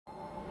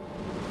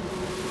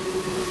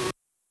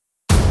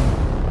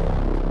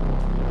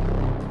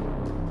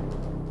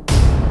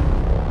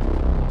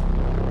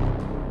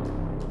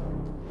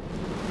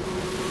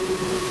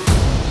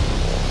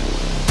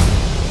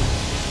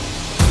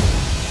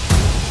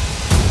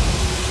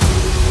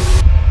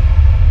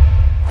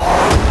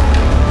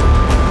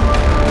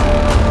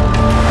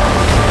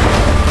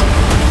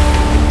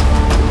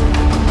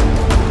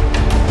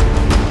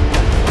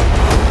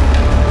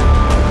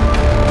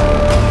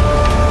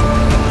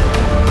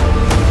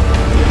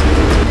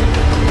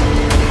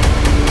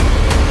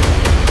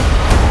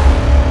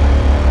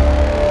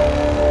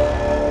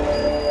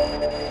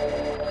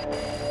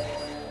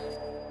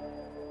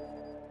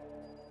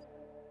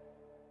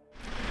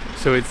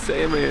So it's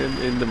 7 a.m.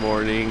 in the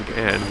morning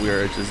and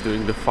we're just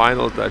doing the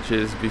final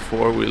touches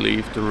before we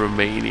leave to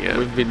Romania.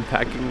 We've been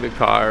packing the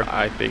car,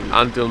 I think,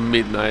 until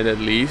midnight at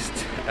least,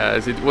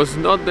 as it was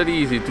not that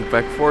easy to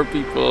pack 4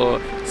 people,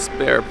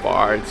 spare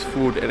parts,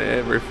 food and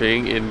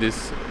everything in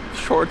this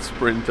short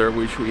sprinter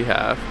which we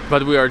have.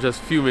 But we are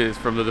just a few minutes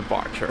from the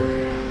departure.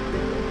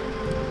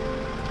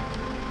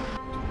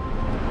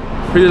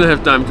 We didn't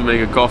have time to make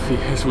a coffee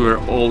as we were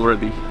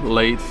already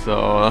late,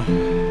 so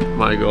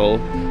my goal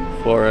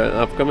for an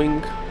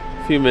upcoming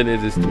few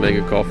minutes is to make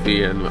a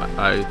coffee, and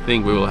I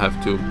think we will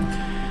have to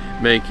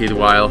make it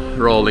while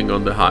rolling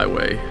on the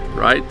highway,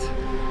 right?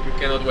 You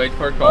cannot wait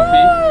for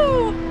coffee?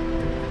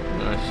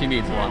 She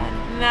needs one.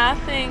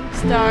 Nothing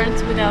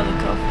starts without a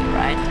coffee,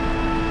 right?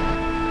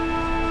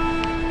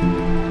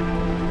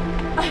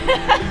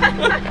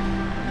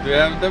 Do you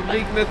have the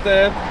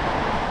dignity?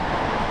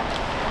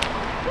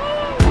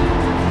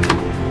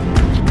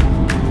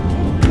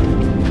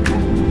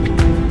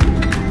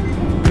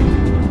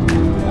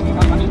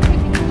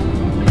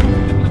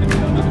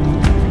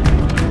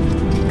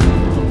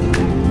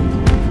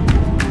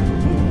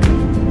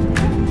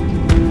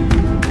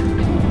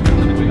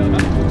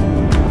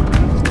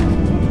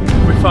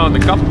 Found the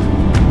cup. The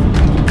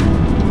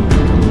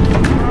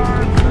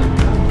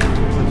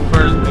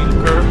first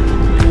bunker.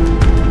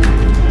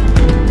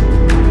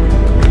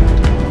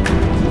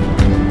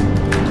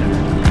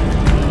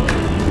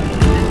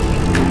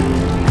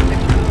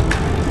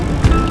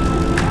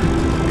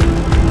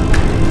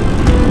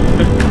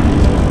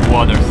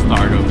 What a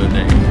start of the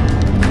day.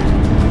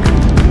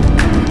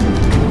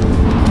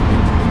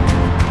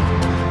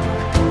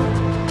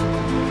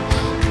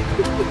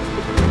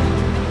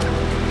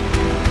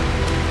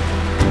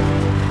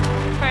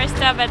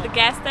 Stop at the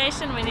gas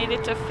station. We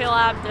needed to fill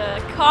up the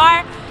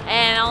car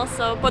and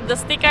also put the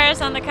stickers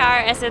on the car,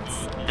 as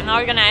it's an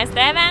organized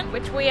event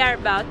which we are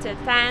about to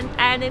attend,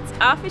 and it's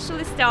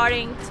officially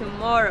starting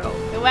tomorrow.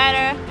 The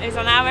weather is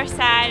on our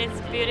side,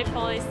 it's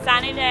beautiful, it's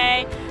sunny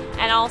day,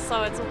 and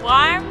also it's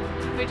warm,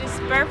 which is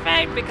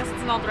perfect because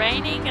it's not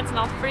raining, it's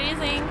not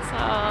freezing,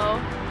 so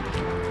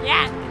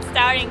yeah, it's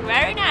starting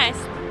very nice.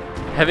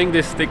 Having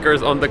these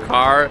stickers on the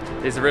car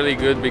is really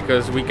good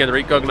because we can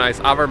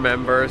recognize our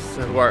members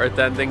who are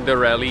attending the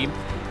rally,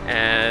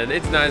 and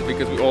it's nice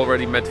because we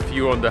already met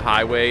few on the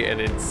highway,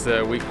 and it's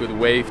we could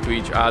wave to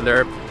each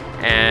other,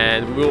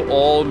 and we'll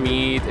all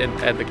meet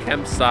at the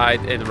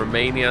campsite in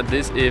Romania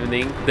this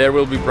evening. There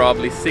will be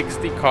probably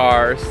 60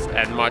 cars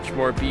and much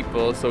more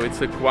people, so it's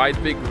a quite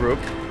big group,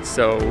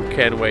 so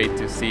can't wait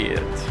to see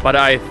it. But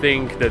I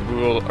think that we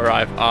will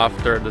arrive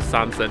after the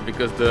sunset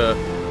because the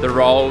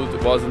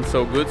road wasn't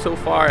so good so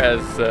far,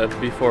 as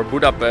before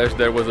Budapest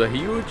there was a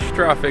huge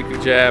traffic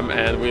jam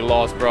and we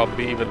lost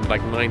probably even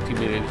like 90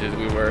 minutes.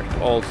 We were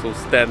also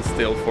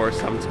standstill for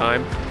some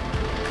time.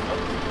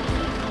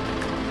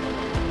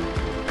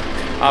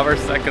 Our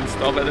second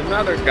stop at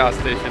another gas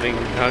station in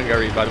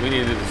Hungary, but we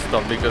needed to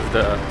stop because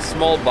the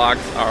small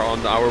bugs are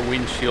on our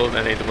windshield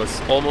and it was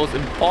almost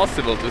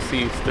impossible to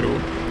see through.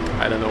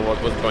 I don't know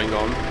what was going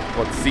on,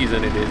 what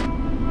season it is.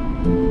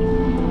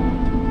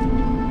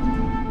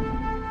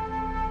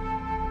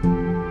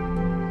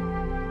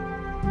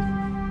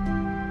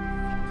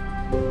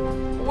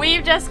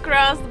 We've just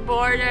crossed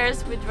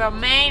borders with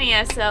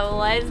Romania, so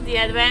let's the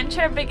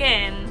adventure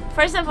begin.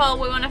 First of all,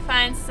 we want to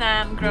find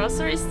some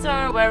grocery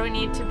store where we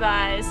need to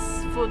buy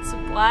food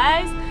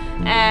supplies,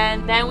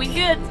 and then we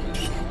good.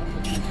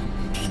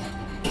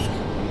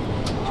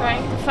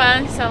 Trying to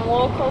find some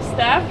local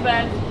stuff,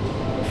 but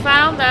we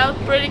found out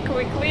pretty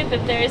quickly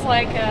that there is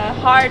like a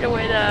heart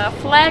with a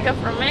flag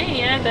of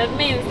Romania. That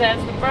means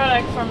that's the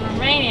product from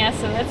Romania,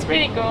 so that's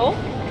pretty cool.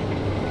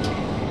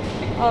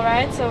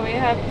 Alright, so we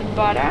have the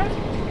butter.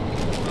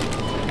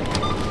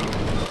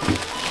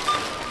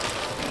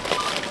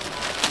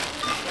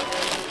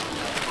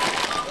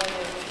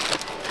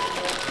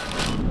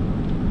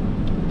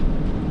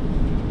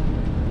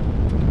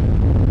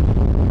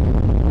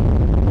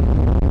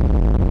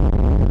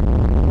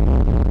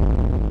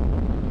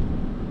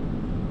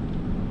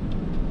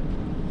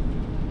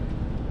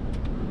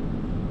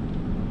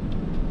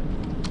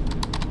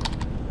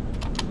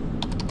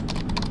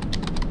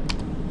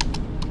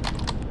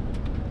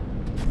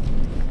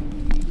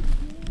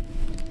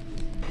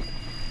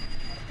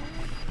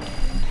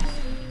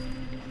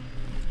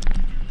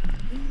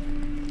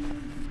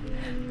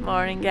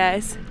 Morning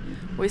guys,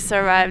 we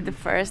survived the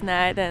first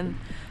night and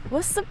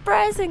was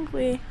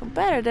surprisingly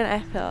better than I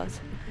thought.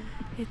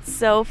 It's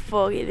so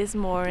foggy this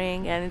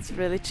morning and it's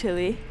really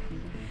chilly,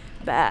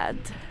 but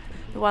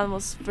the one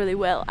was really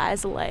well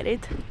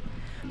isolated.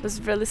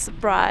 Was really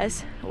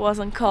surprised, it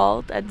wasn't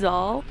cold at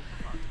all,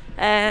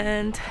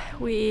 and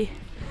we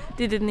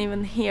didn't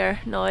even hear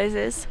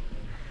noises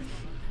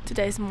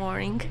today's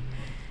morning.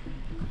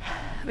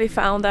 We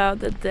found out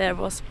that there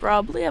was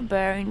probably a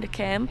bear in the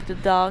camp. The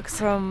dogs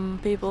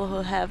from people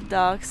who have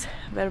dogs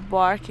were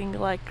barking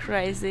like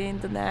crazy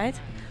in the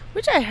night,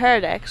 which I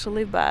heard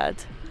actually,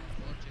 but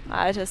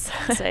I just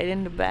stayed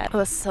in the bed. I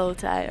was so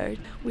tired.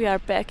 We are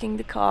packing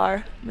the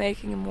car,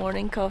 making a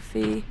morning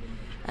coffee,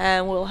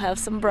 and we'll have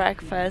some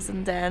breakfast,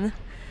 and then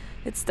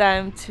it's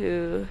time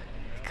to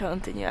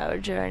continue our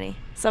journey.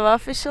 So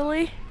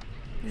officially,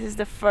 this is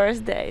the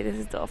first day. This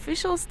is the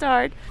official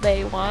start,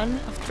 day 1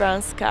 of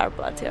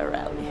Transcarpathia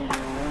rally.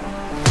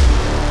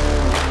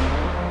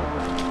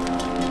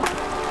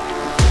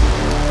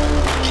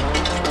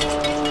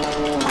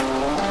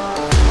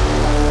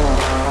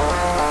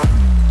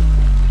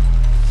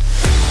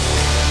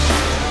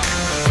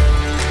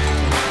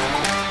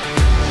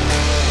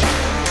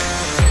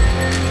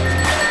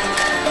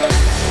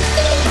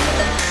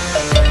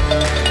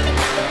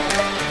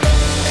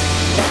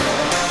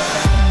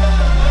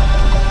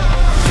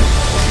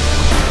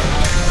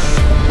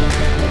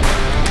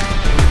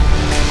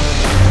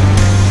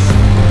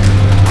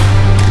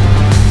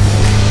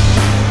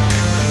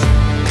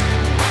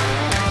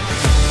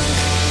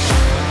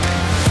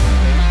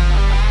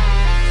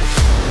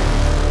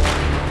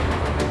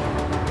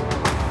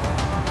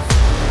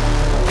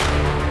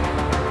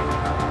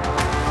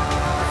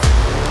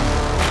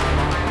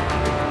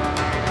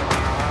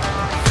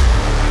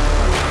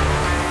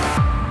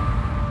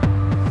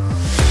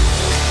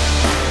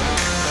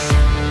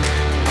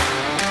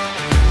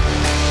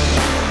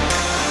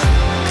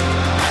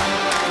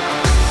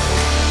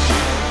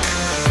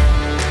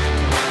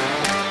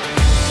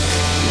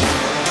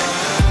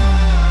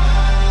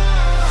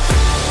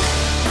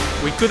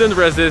 We couldn't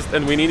resist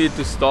and we needed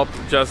to stop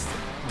just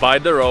by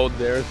the road.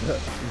 There's a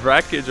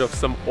wreckage of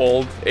some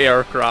old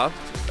aircraft,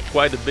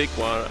 quite a big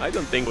one. I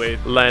don't think we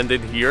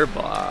landed here,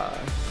 but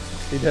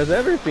it has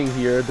everything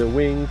here. The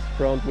wings,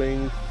 front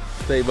wings,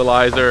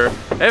 stabilizer,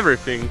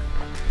 everything.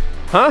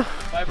 Huh?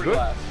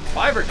 Fiberglass.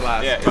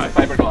 Fiberglass. Yeah, it's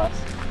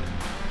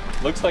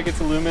fiberglass. Looks like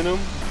it's aluminum,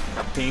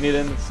 painted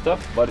and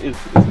stuff, but it's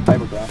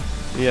fiberglass.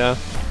 Yeah.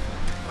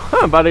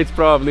 Huh, but it's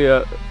probably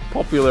a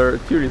popular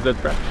tourist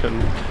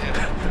attraction.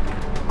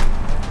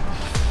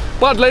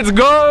 But let's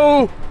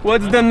go!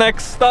 What's the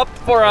next stop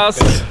for us?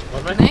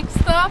 Next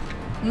stop,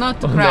 not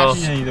to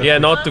crash. No. Yeah,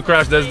 not to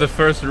crash, that's the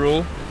first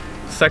rule.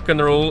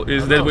 Second rule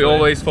is that we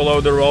always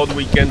follow the road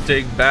we can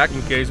take back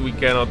in case we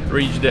cannot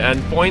reach the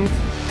end point.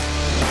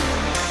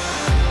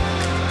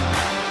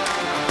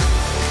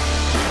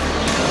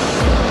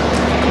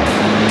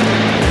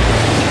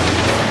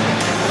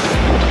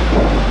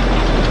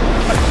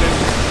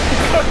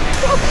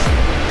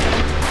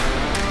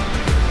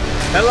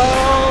 Hello!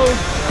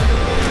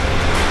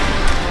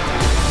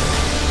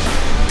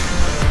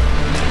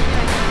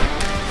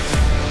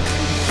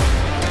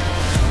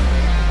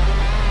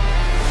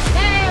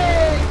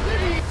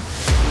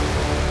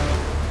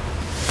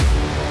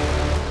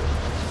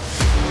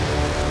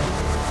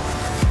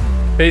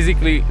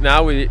 Basically,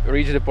 now we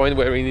reach the point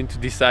where we need to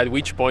decide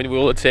which point we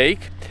will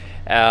take.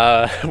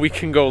 We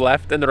can go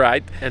left and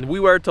right, and we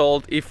were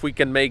told if we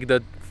can make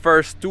the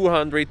first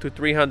 200 to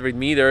 300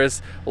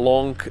 meters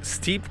long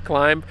steep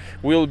climb,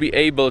 we'll be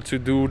able to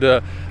do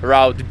the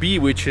route B,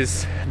 which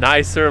is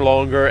nicer,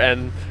 longer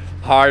and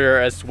harder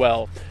as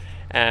well.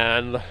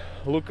 And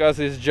Lukas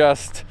is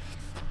just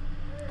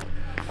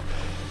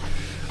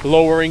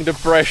lowering the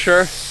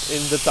pressure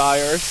in the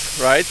tires,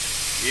 right?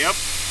 Yep.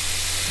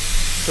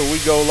 So we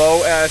go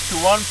low as To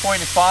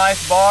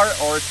 1.5 bar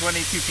or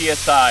 22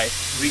 psi.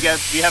 We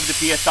have the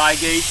psi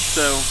gauge,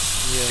 so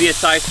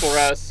psi for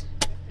us.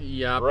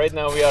 yeah, Right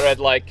now we are at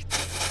like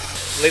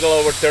little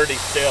over 30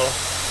 still.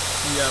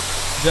 yep,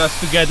 just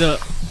to get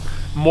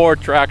more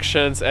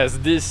tractions, as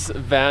this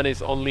van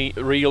is only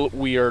real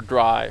rear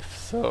drive,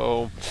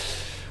 so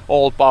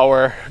all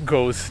power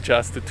goes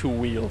just to 2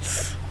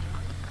 wheels.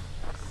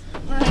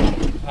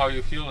 How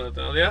you feel,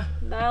 Natalia?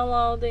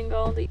 Downloading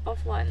all the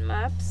offline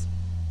maps.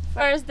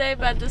 First day,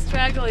 but the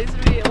struggle is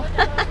real.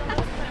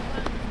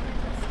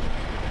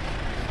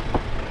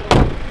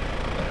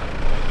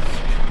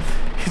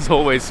 It's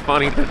always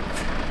funny that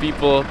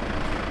people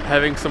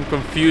having some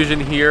confusion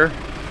here,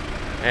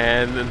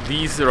 and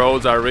these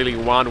roads are really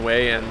one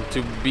way, and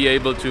to be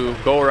able to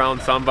go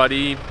around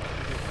somebody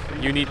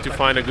you need to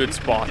find a good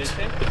spot.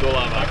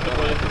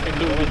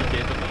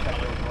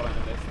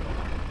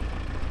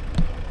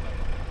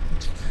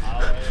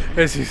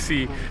 As you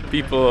see,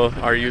 people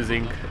are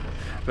using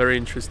very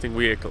interesting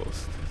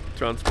vehicles.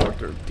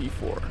 Transporter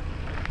T4.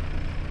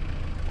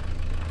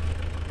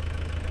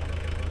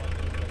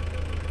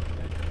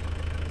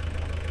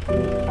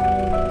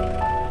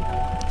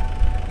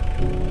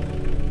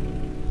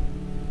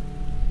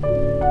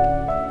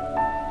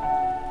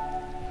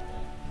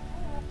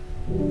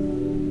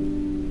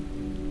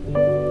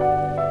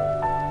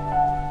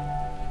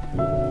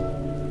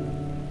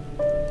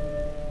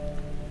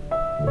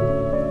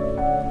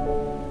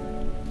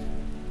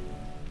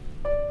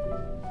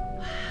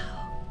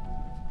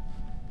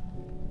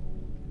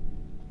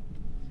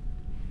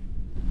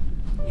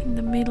 In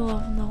the middle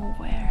of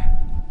nowhere.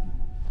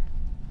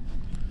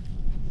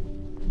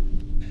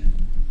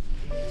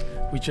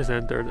 We just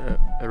entered an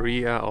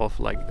area of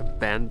like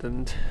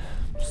abandoned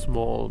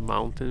small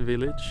mountain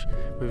village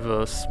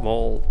with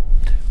small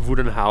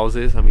wooden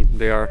houses. I mean,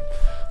 they are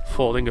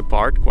falling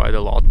apart quite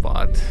a lot,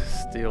 but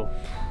still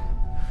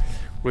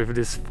with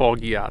this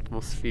foggy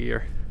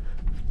atmosphere.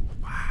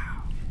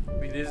 Wow. I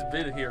mean, it's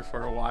been here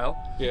for a while.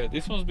 Yeah,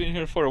 this one's been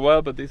here for a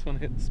while, but this one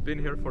has been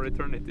here for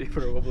eternity,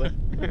 probably.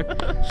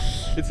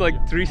 It's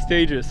like 3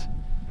 stages.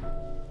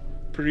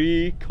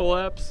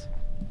 Pre-collapse,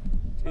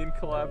 in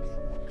collapse,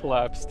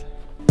 collapsed.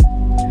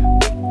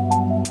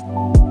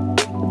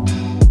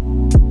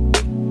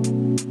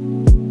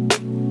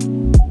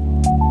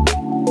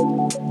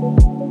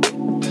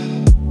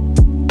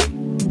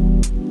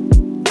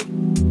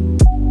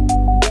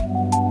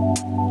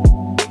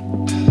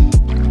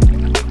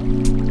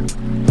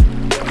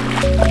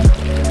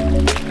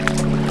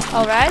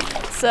 Alright,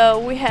 so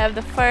we have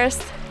the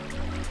first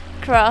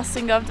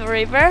crossing of the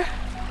river.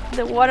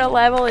 The water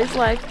level is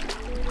like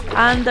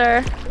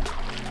under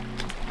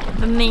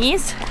the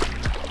knees,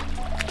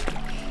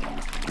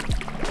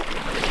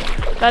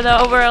 but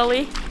overall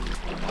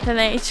the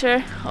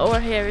nature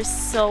over here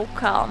is so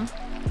calm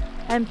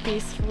and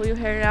peaceful. You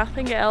hear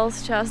nothing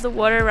else, just the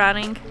water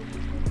running.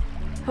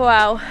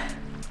 Wow,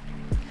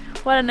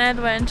 what an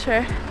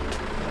adventure.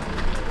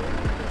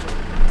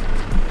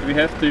 We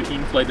have to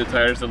inflate the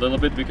tires a little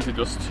bit because it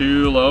was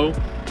too low.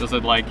 It was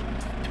at like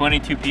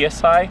 22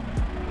 psi,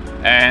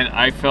 and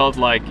I felt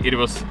like it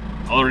was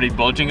already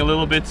bulging a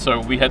little bit, so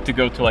we had to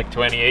go to like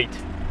 28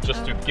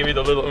 just to give it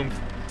a little oomph.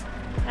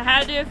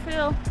 How do you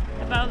feel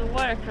about the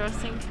water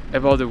crossing?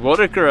 About the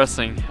water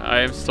crossing,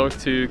 I am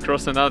stoked to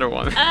cross another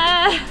one.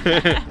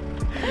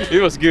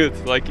 It was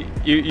good. Like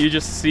you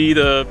just see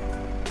the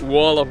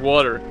wall of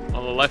water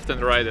on the left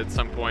and right at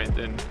some point,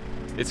 and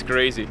it's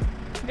crazy.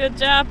 Good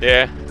job.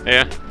 Yeah,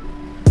 yeah.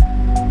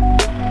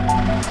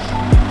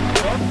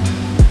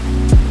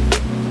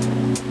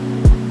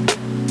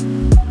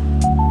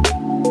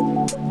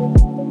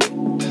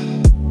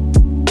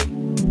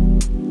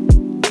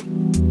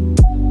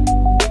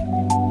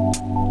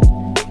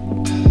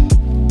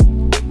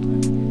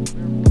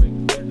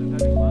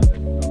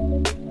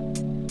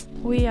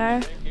 We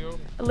are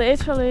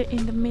literally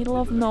in the middle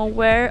of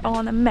nowhere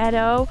on a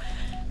meadow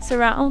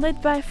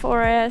surrounded by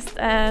forest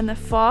and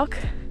fog,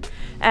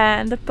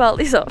 and the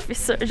police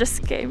officer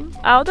just came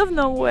out of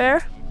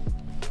nowhere,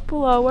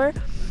 pull over,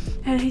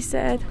 and he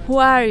said, "Who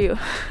are you?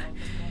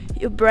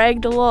 You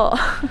break the law."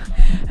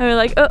 And we're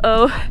like,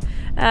 uh-oh.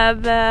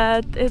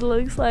 But it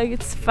looks like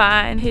it's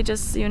fine. He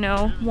just, you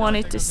know,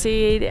 wanted to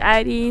see the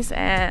IDs,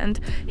 and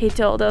he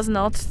told us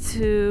not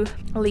to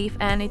leave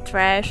any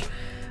trash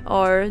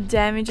or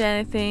damage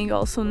anything,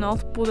 also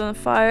not put on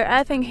fire.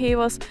 I think he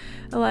was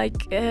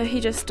like, he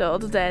just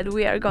thought that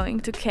we are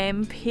going to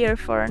camp here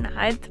for a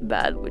night,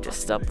 but we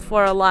just stopped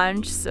for a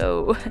lunch,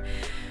 so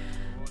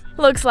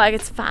looks like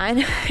it's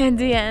fine in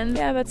the end.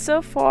 Yeah, but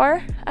so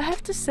far I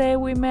have to say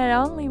we met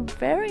only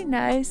very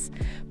nice,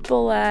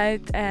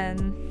 polite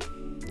and,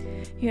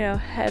 you know,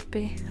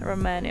 happy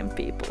Romanian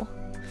people.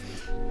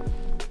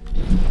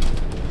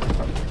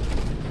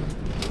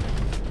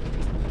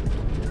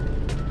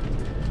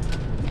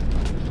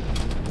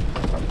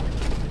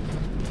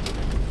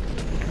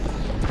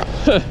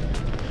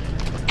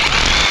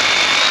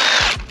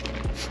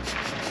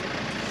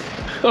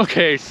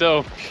 Okay,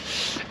 so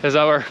as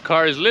our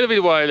car is a little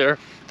bit wider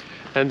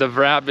and the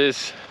wrap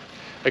is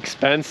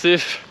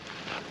expensive,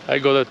 I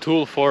got a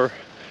tool for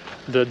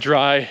the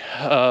dry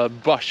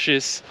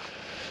bushes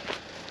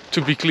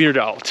to be cleared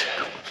out.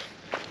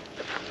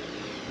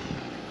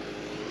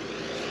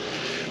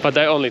 But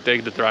I only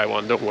take the dry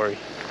one, don't worry.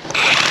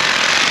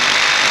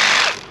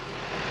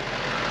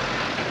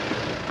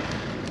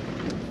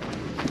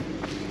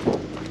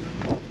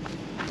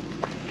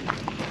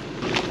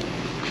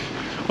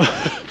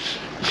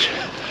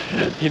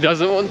 He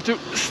doesn't want to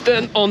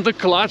stand on the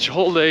clutch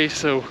all day,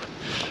 so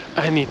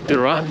I need to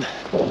run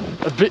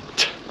a bit.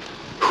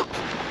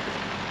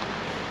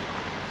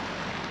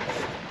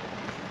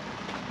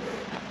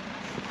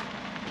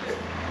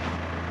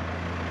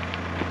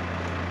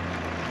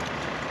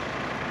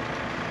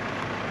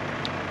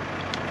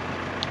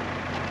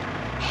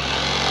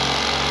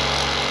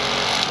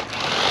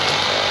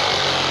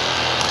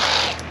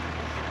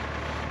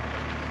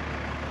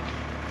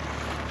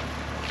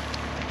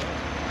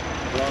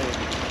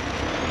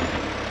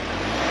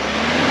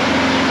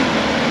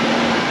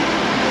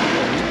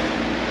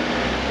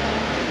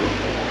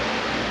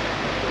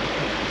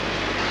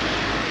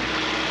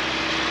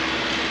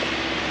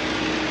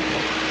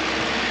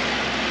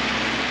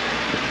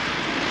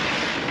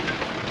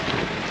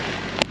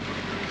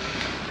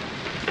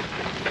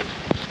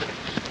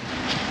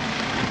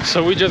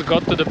 So we just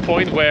got to the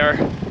point where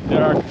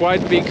there are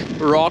quite big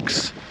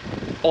rocks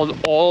on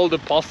all the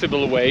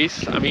possible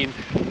ways. I mean,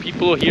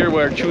 people here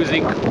were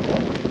choosing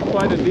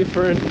quite a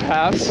different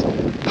paths,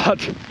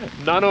 but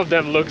none of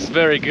them looks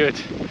very good.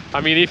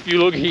 I mean, if you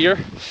look here,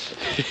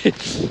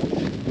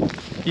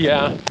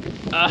 yeah,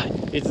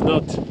 it's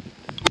not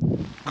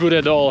good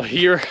at all.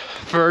 Here,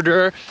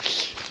 further,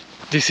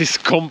 this is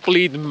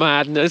complete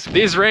madness.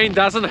 This rain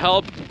doesn't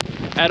help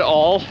at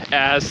all,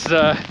 as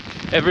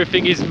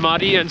everything is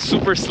muddy and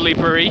super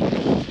slippery,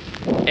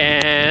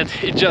 and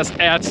it just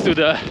adds to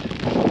the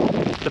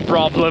the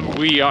problem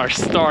we are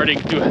starting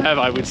to have,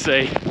 I would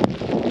say.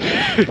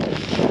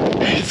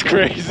 It's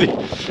crazy.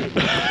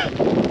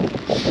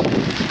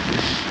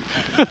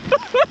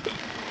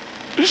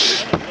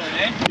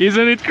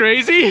 Isn't it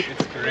crazy?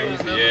 It's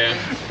crazy, yeah.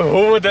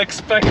 Who would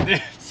expect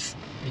this?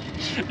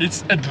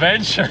 It's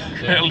adventure,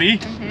 really.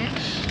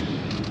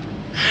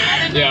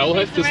 Yeah, I'll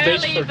have to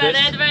stage for but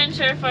this.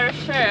 adventure for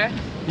sure.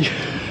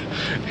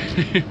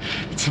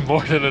 It's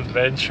more than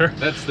adventure.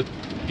 That's the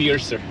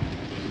piercer.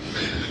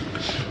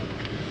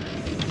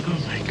 Oh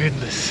my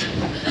goodness.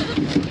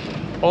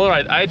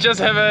 Alright, I just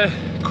have a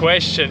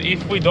question.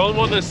 If we don't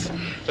want to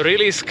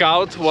really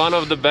scout one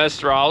of the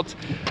best routes,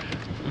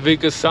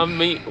 because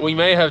we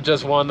may have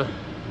just one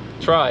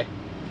try.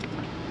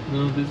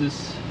 No,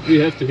 we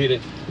have to hit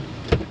it.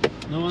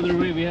 No other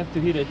way, we have to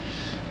hit it.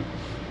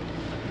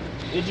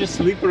 It's just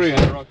slippery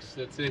on rocks,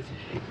 that's it.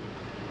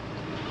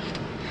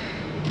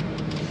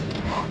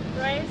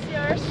 Brace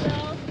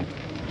yourself.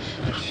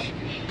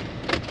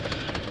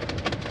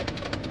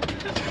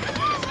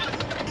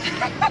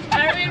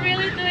 Are we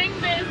really doing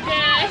this,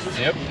 guys?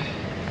 Yep.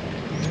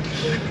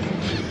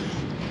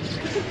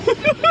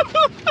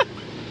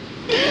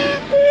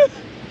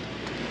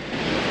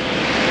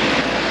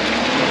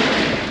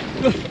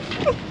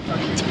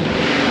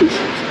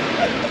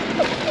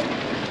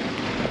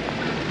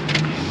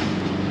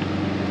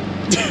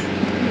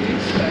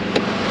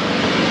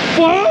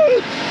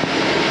 What?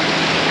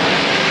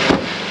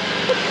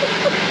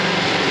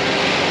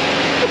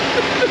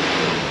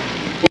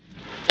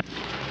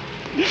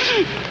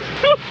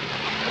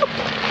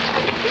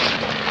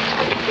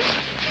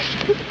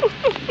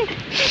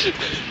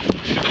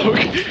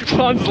 Okay,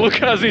 once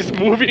Lukas is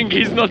moving,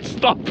 he's not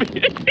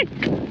stopping.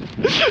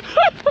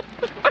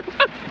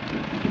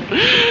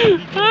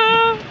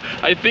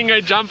 I think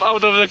I jumped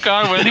out of the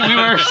car when we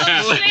were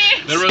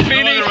There was no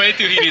other way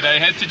to hit it. I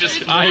had to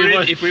just it.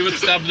 If we would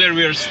stop there,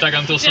 we are stuck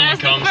until someone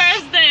comes.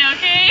 Just the first day,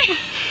 okay?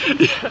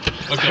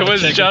 Okay,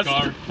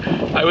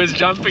 I was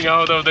jumping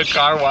out of the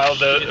car while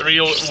the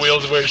real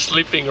wheels were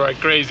slipping like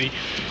crazy.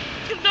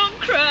 Don't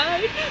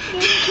cry,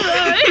 don't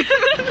cry.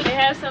 I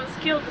have some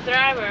skilled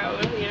driver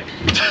over here.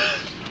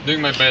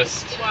 Doing my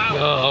best. Wow.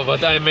 No,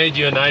 but I made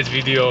you a nice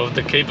video of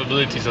the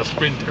capabilities of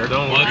Sprinter,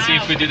 don't Well, worry. let's see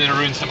if we didn't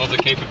ruin some of the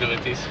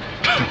capabilities.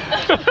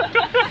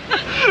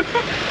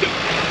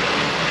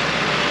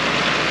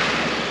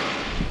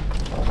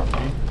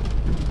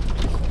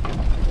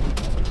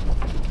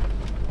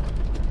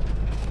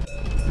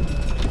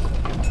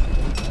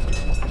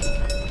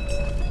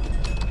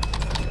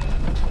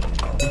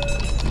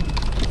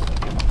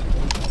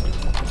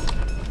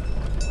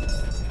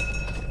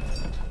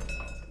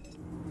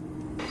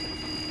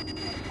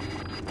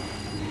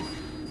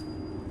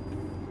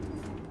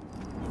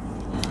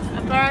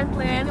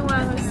 Apparently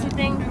anyone who's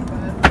sitting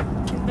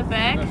in the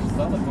back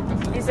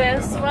is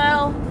as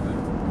well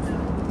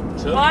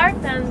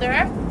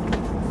bartender.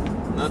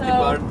 Not So, the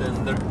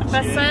bartender.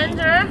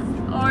 Passenger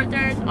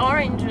ordered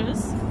orange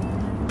juice.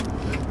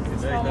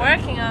 So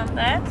working on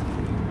that.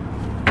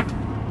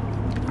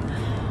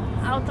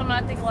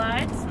 Automatic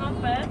lights, not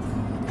bad.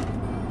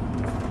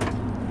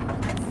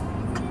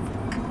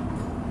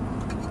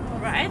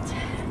 Alright.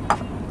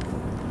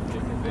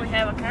 We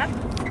have a cap.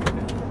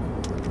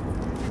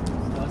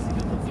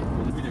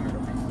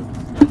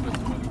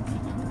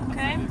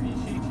 Okay.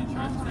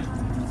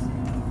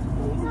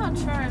 Not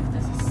sure if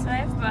this is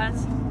safe, but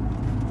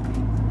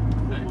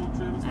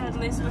at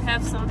least we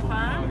have some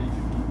fun.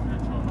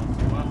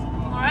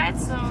 Alright,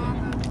 so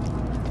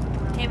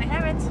here we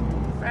have it.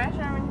 Fresh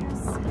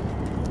oranges.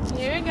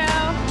 Here we go.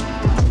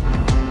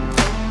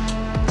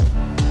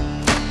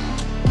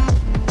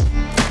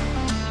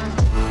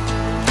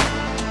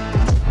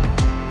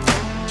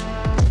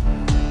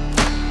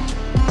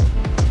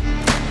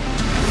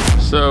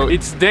 So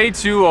it's day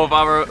 2 of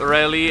our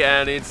rally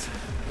and it's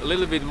a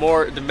little bit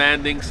more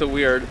demanding, so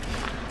we are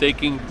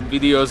taking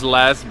videos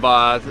less,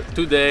 but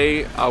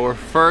today our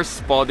first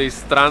spot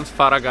is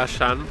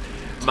Transcarpathia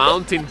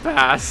mountain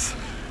pass.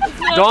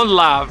 Don't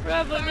laugh.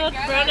 Probably not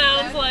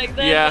pronounced like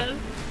that. Yeah.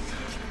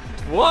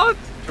 What?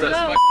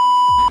 No.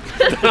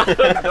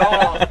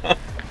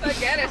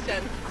 Transcarpathia.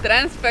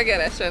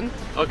 Transcarpathia.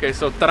 Okay,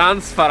 so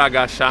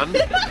Transcarpathia.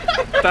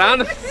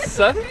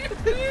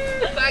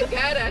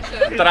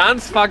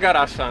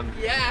 Transcarpathia.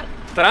 Yeah.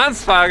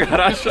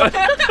 Transcarpathia.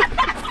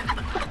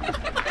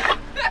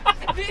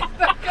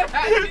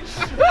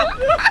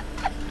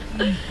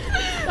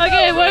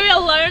 Okay, we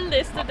will learn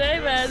this today,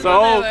 but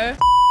So- whatever.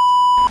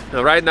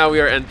 Now, right now we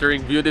are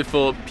entering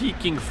beautiful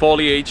peaking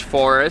foliage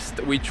forest,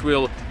 which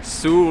will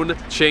soon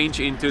change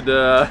into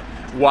the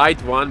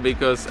white one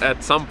because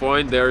at some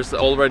point there's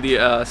already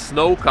a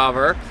snow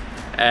cover,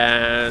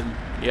 and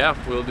yeah,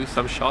 we'll do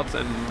some shots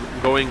and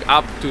going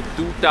up to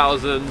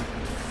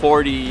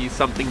 2040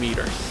 something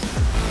meters.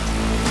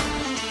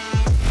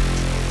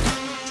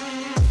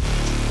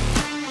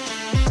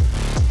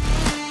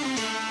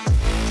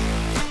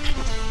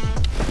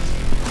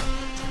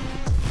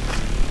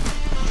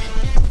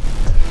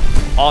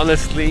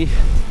 Honestly,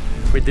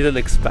 We didn't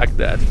expect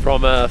that.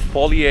 From a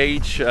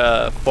foliage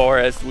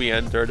forest we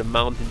entered a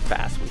mountain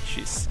pass which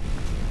is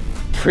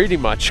pretty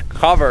much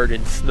covered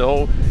in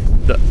snow.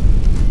 The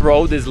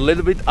road is a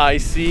little bit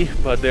icy,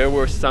 but there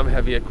were some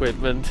heavy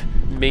equipment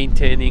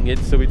maintaining it,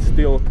 so it's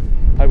still,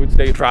 I would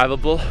say,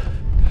 drivable,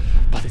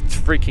 but it's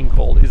freaking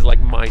cold. It's like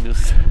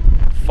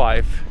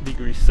 -5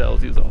 degrees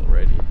Celsius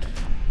already.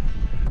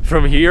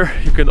 From here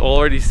you can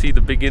already see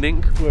the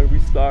beginning where we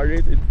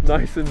started. It's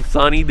nice and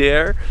sunny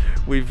there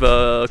with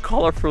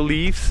colorful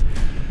leaves,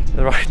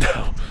 and right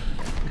now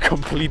a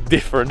complete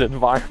different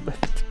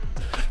environment.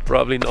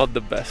 Probably not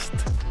the best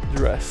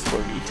dress for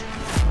me.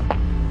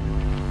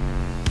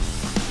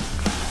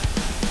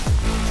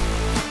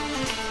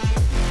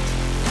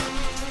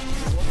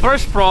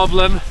 First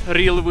problem,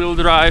 real wheel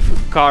drive,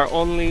 car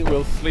only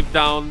will slip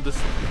down the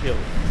hill.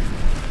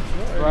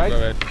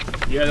 Right?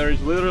 Yeah, there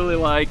is literally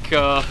like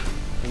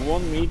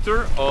 1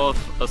 meter of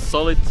a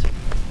solid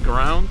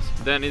ground,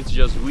 then it's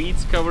just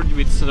weeds covered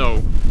with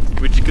snow,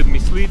 which could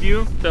mislead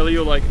you, tell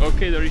you like,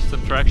 okay, there is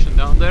some traction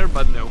down there,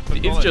 but no.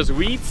 It's just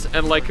weeds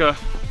and like a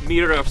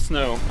meter of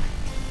snow.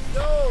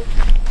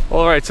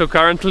 Alright, so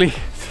currently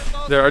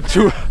there are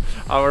two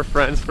our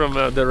friends from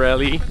the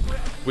rally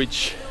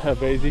which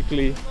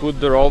basically put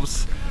the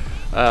ropes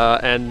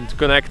and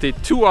connected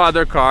 2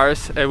 other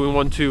cars, and we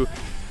want to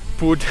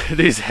put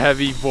this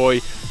heavy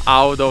boy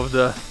out of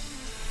the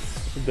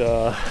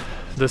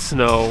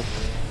snow.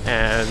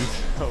 And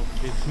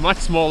it's much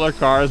smaller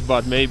cars,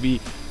 but maybe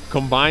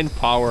combined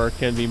power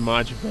can be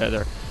much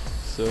better,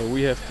 so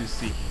we have to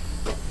see.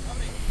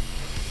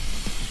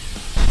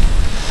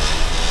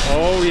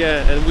 Oh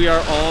yeah, and we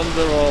are on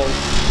the road.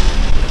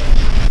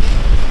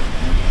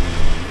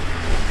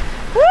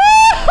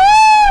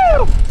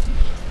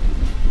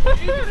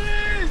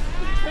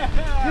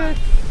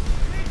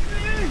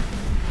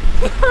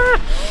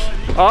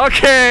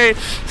 Okay,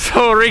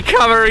 so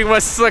recovery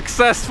was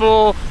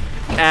successful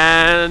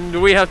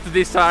and we have to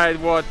decide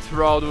what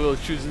road we'll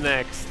choose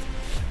next.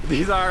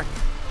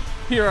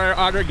 Here are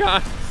other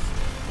guys.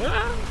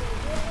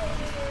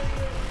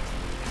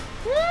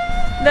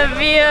 The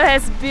view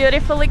has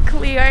beautifully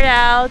cleared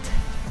out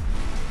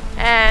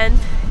and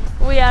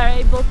we are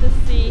able to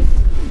see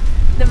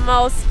the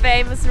most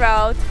famous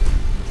road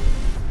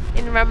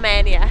in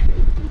Romania,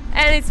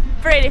 and it's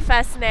pretty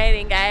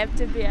fascinating, I have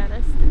to be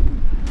honest.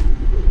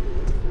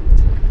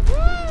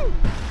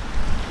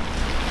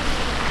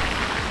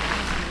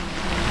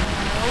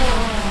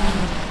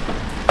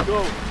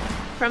 Go.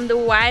 From the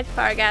White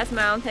Fargas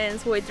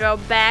Mountains we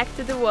drove back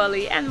to the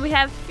valley, and we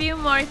have a few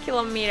more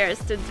kilometers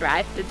to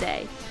drive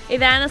today.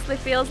 It honestly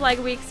feels like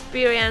we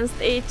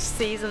experienced each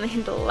season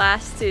in the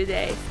last 2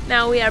 days.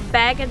 Now we are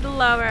back at the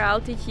lower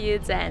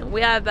altitudes and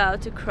we are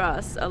about to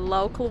cross a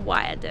local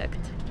viaduct.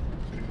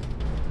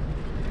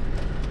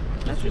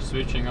 Let's just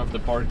switching off the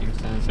parking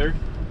sensor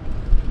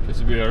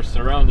because we are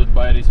surrounded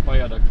by this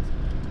viaduct.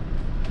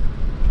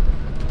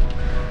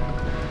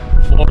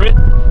 Floor it?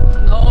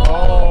 No.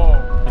 Oh.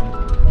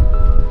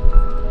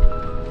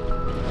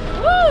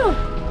 Woo!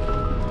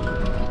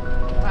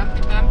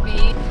 Bumpy,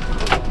 bumpy.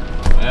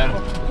 Yeah.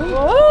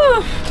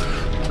 Woo!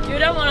 You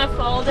don't want to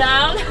fall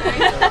down.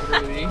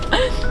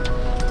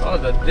 Oh,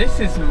 this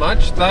is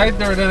much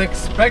tighter than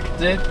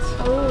expected.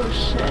 Oh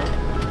shit.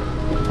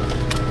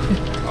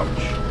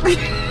 Ouch.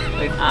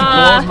 I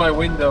close my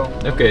window.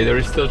 Okay, there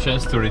is still a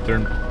chance to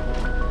return.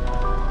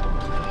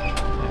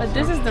 But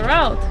this is the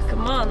road,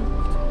 come on.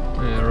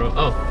 Yeah,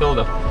 oh, filled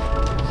up.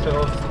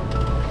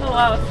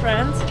 Hello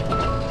friends.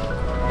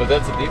 But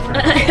that's a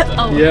different.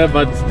 Oh. Yeah,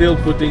 but still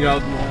putting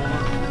out more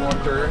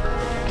water.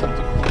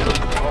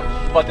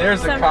 But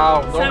there's a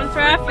cow. Some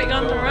traffic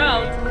on the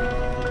road.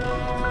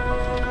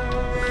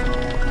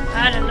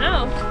 I don't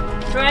know.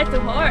 Try to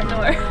hard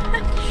or...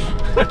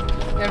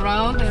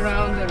 Around,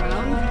 around,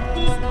 around.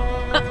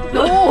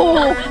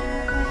 No!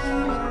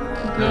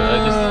 I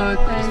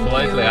just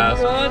politely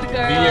asked. Good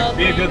girl.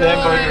 Be a good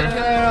hamburger.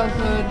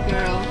 Good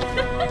girl.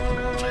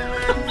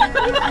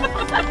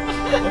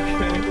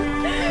 Okay.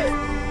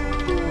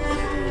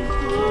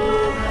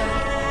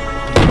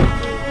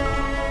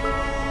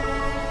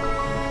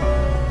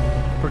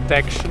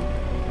 Protection.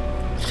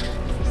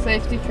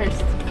 Safety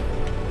first. I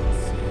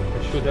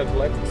should have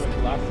left my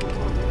glasses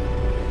on.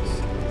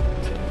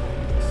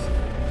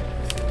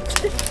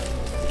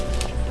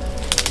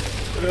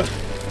 I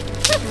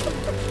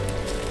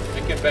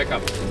can back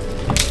up.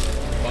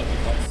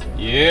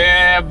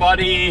 Yeah,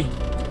 buddy.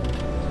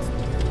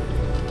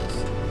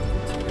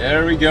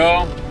 There we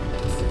go.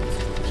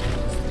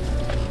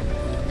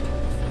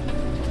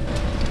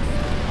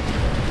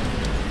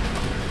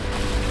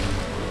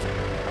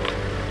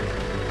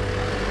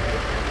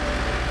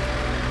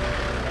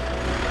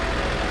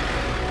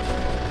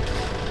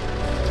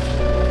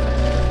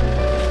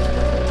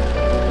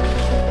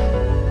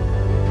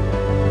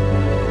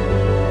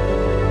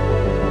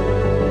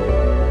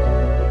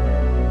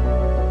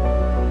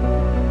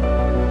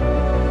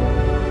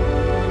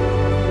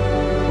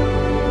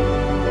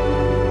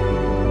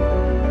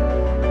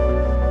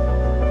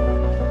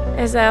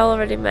 As I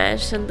already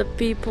mentioned, the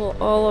people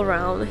all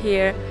around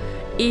here,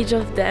 each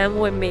of them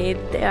we meet,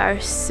 they are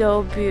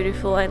so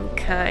beautiful and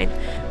kind.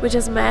 We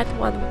just met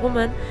one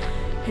woman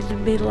in the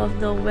middle of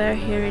nowhere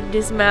here in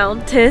these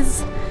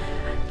mountains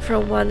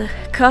from one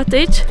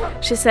cottage.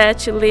 She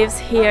said she lives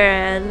here,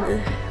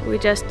 and we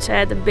just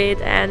chat a bit,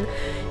 and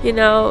you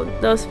know,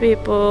 those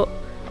people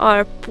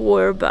are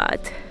poor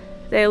but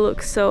they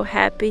look so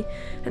happy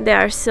and they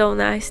are so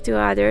nice to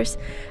others.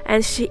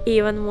 And she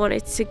even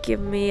wanted to give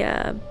me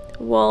a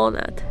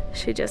walnut.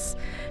 She just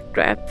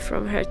grabbed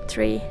from her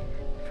tree,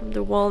 from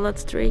the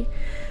walnut tree.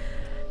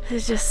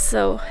 It's just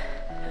so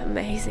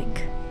amazing.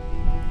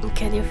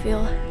 Can you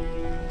feel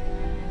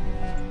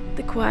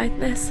the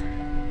quietness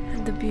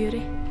and the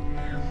beauty?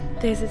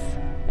 This is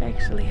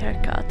actually her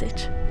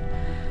cottage.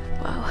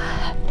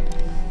 Wow.